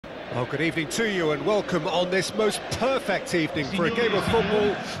Well, good evening to you and welcome on this most perfect evening for a game of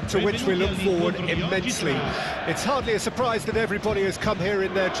football to which we look forward immensely. It's hardly a surprise that everybody has come here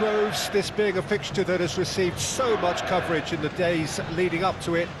in their droves, this being a fixture that has received so much coverage in the days leading up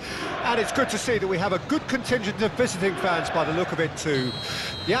to it. And it's good to see that we have a good contingent of visiting fans by the look of it too.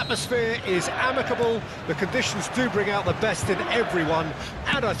 The atmosphere is amicable, the conditions do bring out the best in everyone,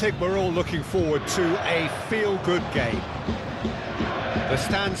 and I think we're all looking forward to a feel-good game. The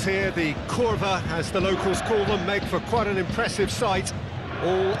stands here, the curva, as the locals call them, make for quite an impressive sight,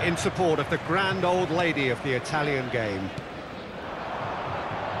 all in support of the grand old lady of the Italian game.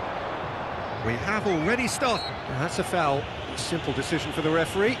 We have already started. That's a foul. Simple decision for the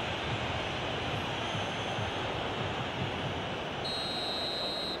referee.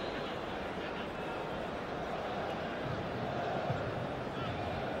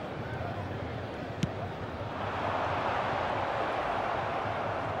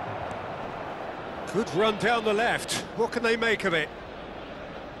 Good run down the left. What can they make of it?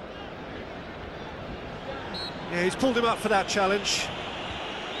 Yeah, he's pulled him up for that challenge.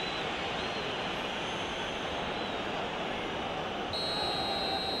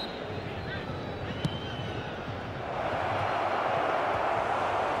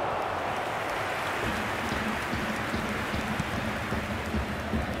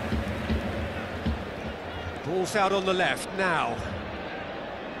 Ball's out on the left now.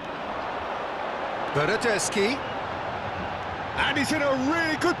 Bernardeschi, and he's in a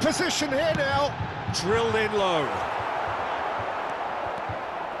really good position here now, drilled in low.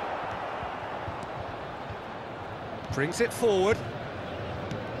 Brings it forward.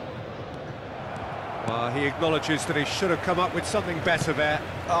 He acknowledges that he should have come up with something better there.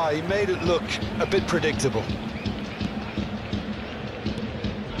 He made it look a bit predictable.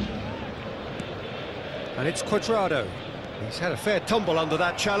 And it's Cuadrado. He's had a fair tumble under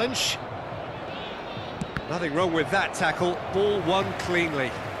that challenge. Nothing wrong with that tackle, ball won cleanly.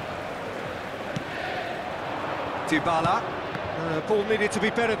 Dybala, ball needed to be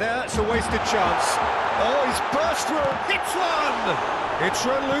better there, it's a wasted chance. Oh, he's burst through, hits one! It's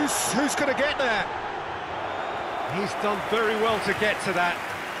run loose, who's going to get there? He's done very well to get to that.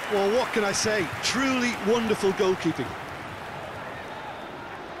 Well, what can I say? Truly wonderful goalkeeping.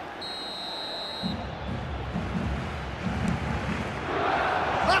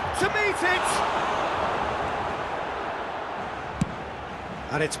 Up to meet it!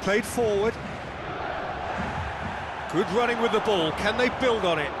 And it's played forward. Good running with the ball. Can they build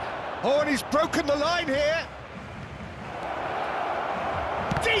on it? Oh, and he's broken the line here.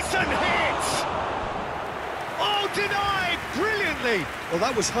 Decent hit! Oh, denied brilliantly. Well,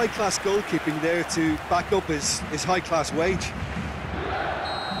 that was high-class goalkeeping there to back up his high-class wage.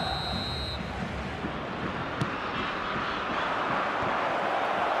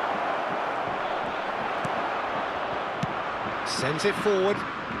 Sends it forward.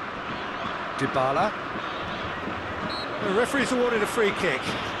 Dybala. The referee's awarded a free kick.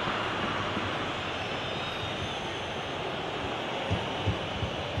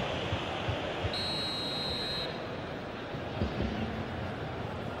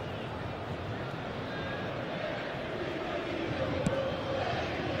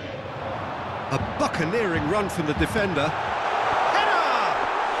 A buccaneering run from the defender. Header!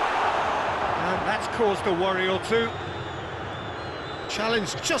 And that's caused a worry or two.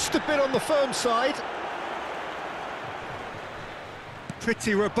 Challenge just a bit on the firm side.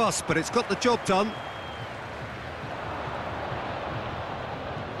 Pretty robust, but it's got the job done.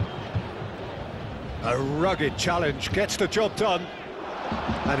 A rugged challenge gets the job done.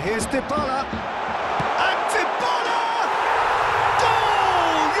 And here's Dybala. And Dybala!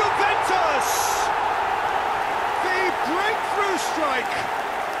 Goal! Juventus! The breakthrough strike!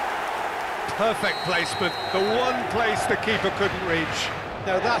 Perfect placement, the one place the keeper couldn't reach.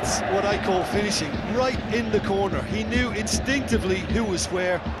 Now that's what I call finishing, right in the corner. He knew instinctively who was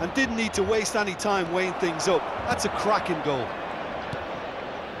where and didn't need to waste any time weighing things up. That's a cracking goal.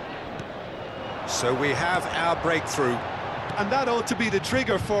 So we have our breakthrough. And that ought to be the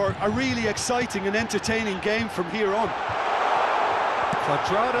trigger for a really exciting and entertaining game from here on.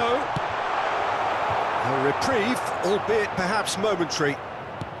 Cuadrado. A reprieve, albeit perhaps momentary.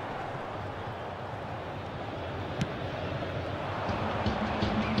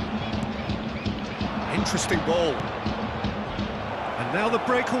 Interesting ball. And now the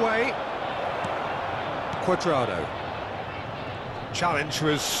breakaway. Cuadrado. Challenge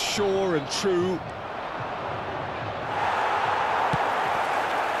was sure and true.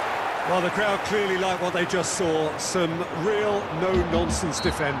 Well, the crowd clearly like what they just saw. Some real no-nonsense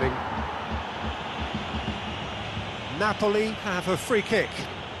defending. Napoli have a free kick.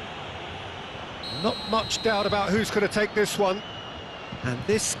 Not much doubt about who's going to take this one. And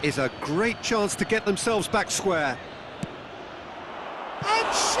this is a great chance to get themselves back square. And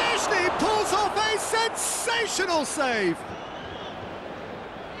Szczęsny pulls off a sensational save!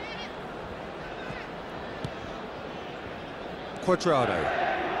 Cuadrado.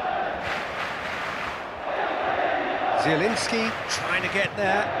 Zielinski trying to get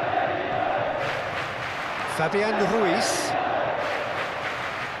there. Fabian Ruiz.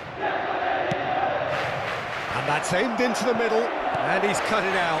 And that's aimed into the middle, and he's cut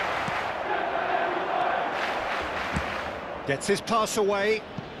it out. Gets his pass away.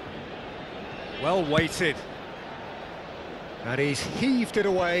 Well weighted. And he's heaved it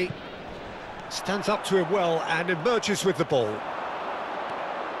away. Stands up to him well and emerges with the ball.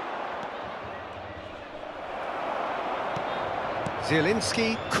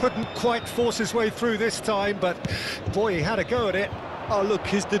 Zielinski couldn't quite force his way through this time, but boy, he had a go at it. Oh, look,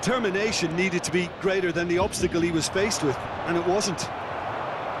 his determination needed to be greater than the obstacle he was faced with, and it wasn't.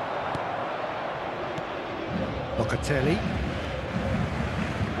 Locatelli.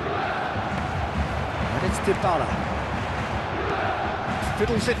 And it's Dybala.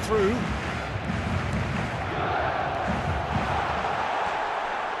 Fiddles it through.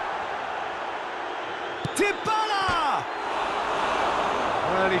 Dybala!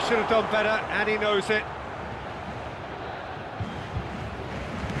 Well, he should have done better, and he knows it.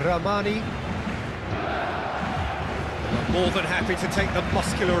 Ramani. More than happy to take the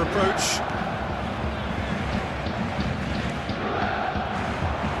muscular approach.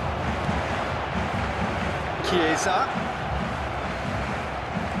 Chiesa.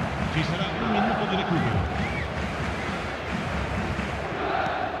 Ci sarà un minuto di recupero.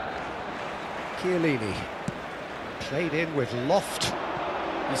 Chiellini. Played in with loft.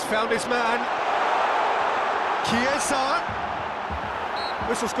 He's found his man. Chiesa.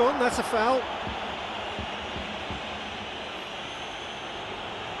 Whistle's gone, that's a foul.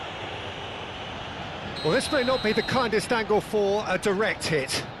 Well, this may not be the kindest angle for a direct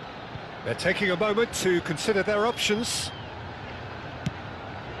hit. They're taking a moment to consider their options.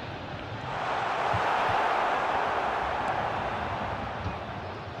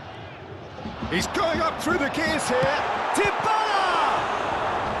 He's going up through the gears here. Dybala!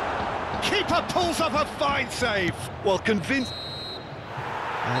 Keeper pulls up a fine save. Well, convinced.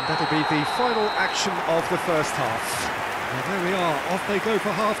 And that'll be the final action of the first half. And there we are, off they go for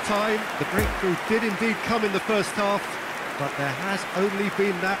half-time. The breakthrough did indeed come in the first half, but there has only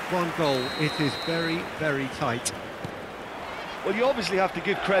been that one goal. It is very, very tight. Well, you obviously have to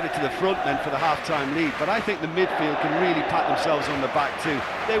give credit to the front men for the half-time lead, but I think the midfield can really pat themselves on the back too.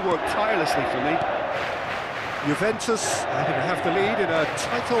 They work tirelessly for me. Juventus are going to have the lead in a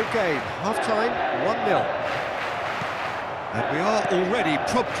tight old game. Half-time, 1-0. And we are already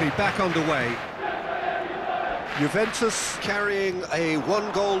promptly back underway. Juventus carrying a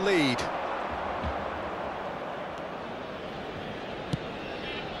one-goal lead.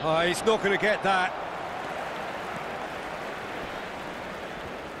 Oh, he's not going to get that.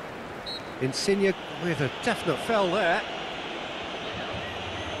 Insigne with a definite foul there.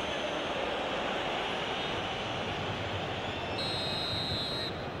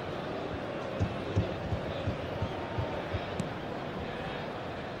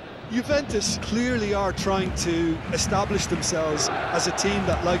 Juventus clearly are trying to establish themselves as a team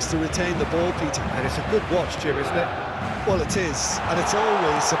that likes to retain the ball, Peter. And it's a good watch, Jim, isn't it? Well, it is, and it's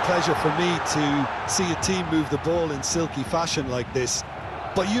always a pleasure for me to see a team move the ball in silky fashion like this.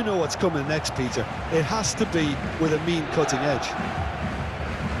 But you know what's coming next, Peter. It has to be with a mean cutting edge.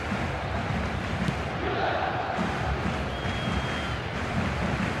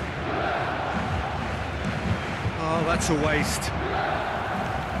 Oh, that's a waste.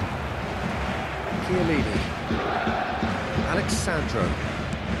 Chiellini. Alexandro.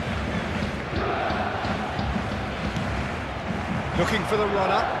 Looking for the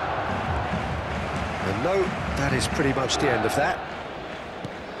run-up. And no, that is pretty much the end of that.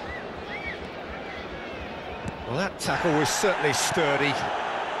 Well, that tackle was certainly sturdy.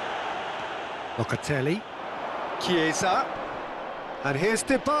 Locatelli. Chiesa. And here's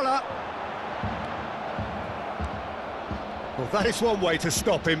Dybala. Well, that is one way to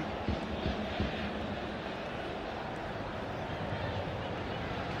stop him.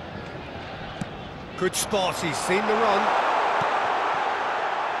 Good spot, he's seen the run.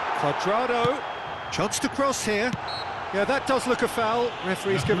 Cuadrado. Chance to cross here. Yeah, that does look a foul.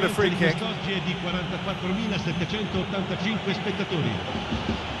 Referee's given a free kick.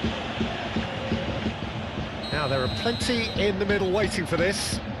 Now, there are plenty in the middle waiting for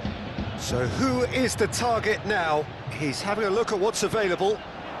this. So who is the target now? He's having a look at what's available.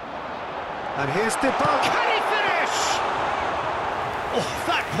 And here's Dybala. Can he finish? Oh,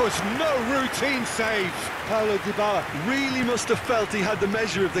 that was no routine save. Paulo Dybala really must have felt he had the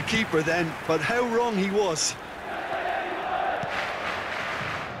measure of the keeper then, but how wrong he was.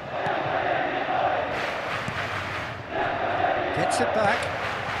 Gets it back.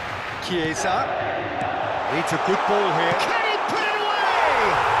 Chiesa. Needs a good ball here. Can he put it away?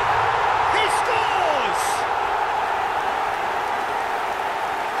 He scores!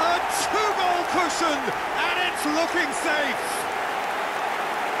 A two-goal cushion, and it's looking safe.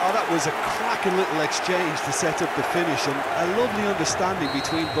 Oh, that was a cracking little exchange to set up the finish, and a lovely understanding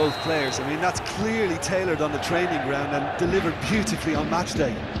between both players. I mean, that's clearly tailored on the training ground and delivered beautifully on match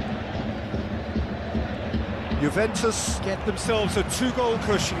day. Juventus get themselves a two-goal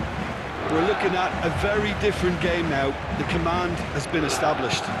cushion. We're looking at a very different game now. The command has been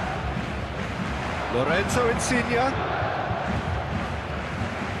established. Lorenzo Insigne.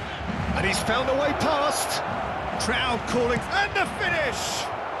 And he's found a way past. Crowd calling, and the finish!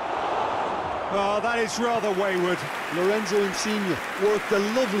 Oh, that is rather wayward. Lorenzo Insigne worked a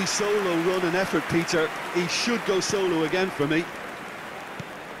lovely solo run and effort, Peter. He should go solo again for me.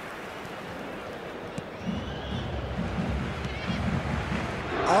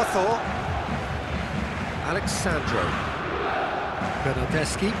 Arthur. Alexandro.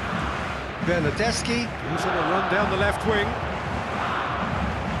 Bernardeschi. Bernardeschi, who's on a run down the left wing.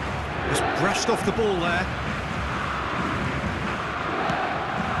 Just brushed off the ball there.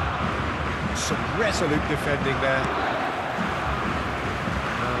 Some resolute defending there.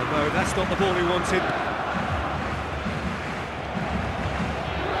 No, that's not the ball he wanted.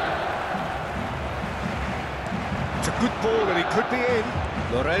 It's a good ball and he could be in.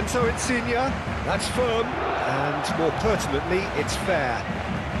 Lorenzo Insigne, that's firm, and more pertinently, it's fair.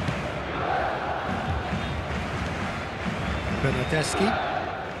 Bernardeschi.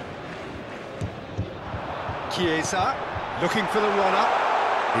 Chiesa, looking for the run-up.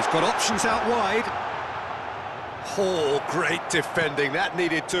 He's got options out wide. Oh, great defending, that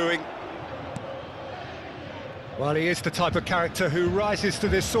needed doing. Well, he is the type of character who rises to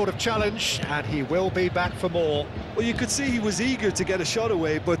this sort of challenge, and he will be back for more. Well, you could see he was eager to get a shot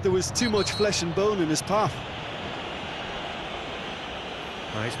away, but there was too much flesh and bone in his path.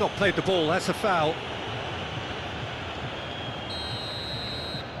 He's not played the ball, that's a foul.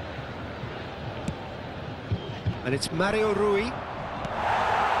 And it's Mario Rui.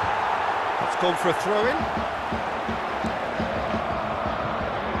 It's gone for a throw-in.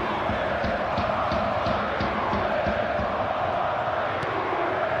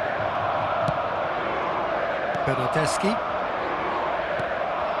 Bernardeschi.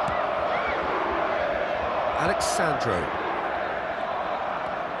 Alexandro.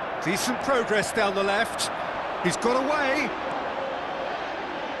 Decent progress down the left. He's got away.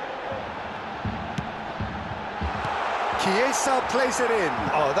 Chiesa plays it in.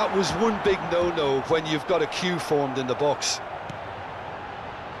 Oh, that was one big no-no when you've got a queue formed in the box.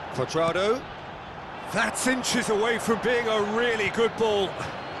 Quadrado. That's inches away from being a really good ball.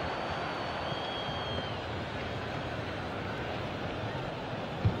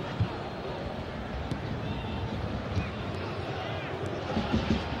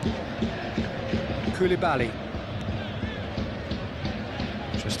 Koulibaly.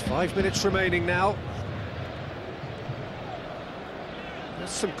 Just 5 minutes remaining now. There's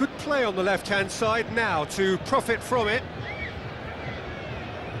some good play on the left-hand side now to profit from it.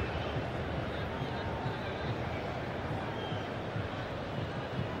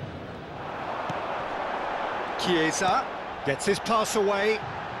 Chiesa gets his pass away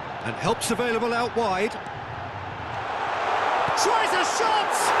and helps available out wide. Tries a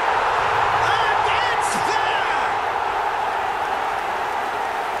shot! And it's there!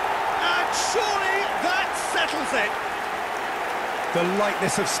 And surely that settles it. The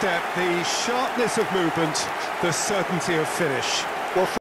lightness of step, the sharpness of movement, the certainty of finish. Well,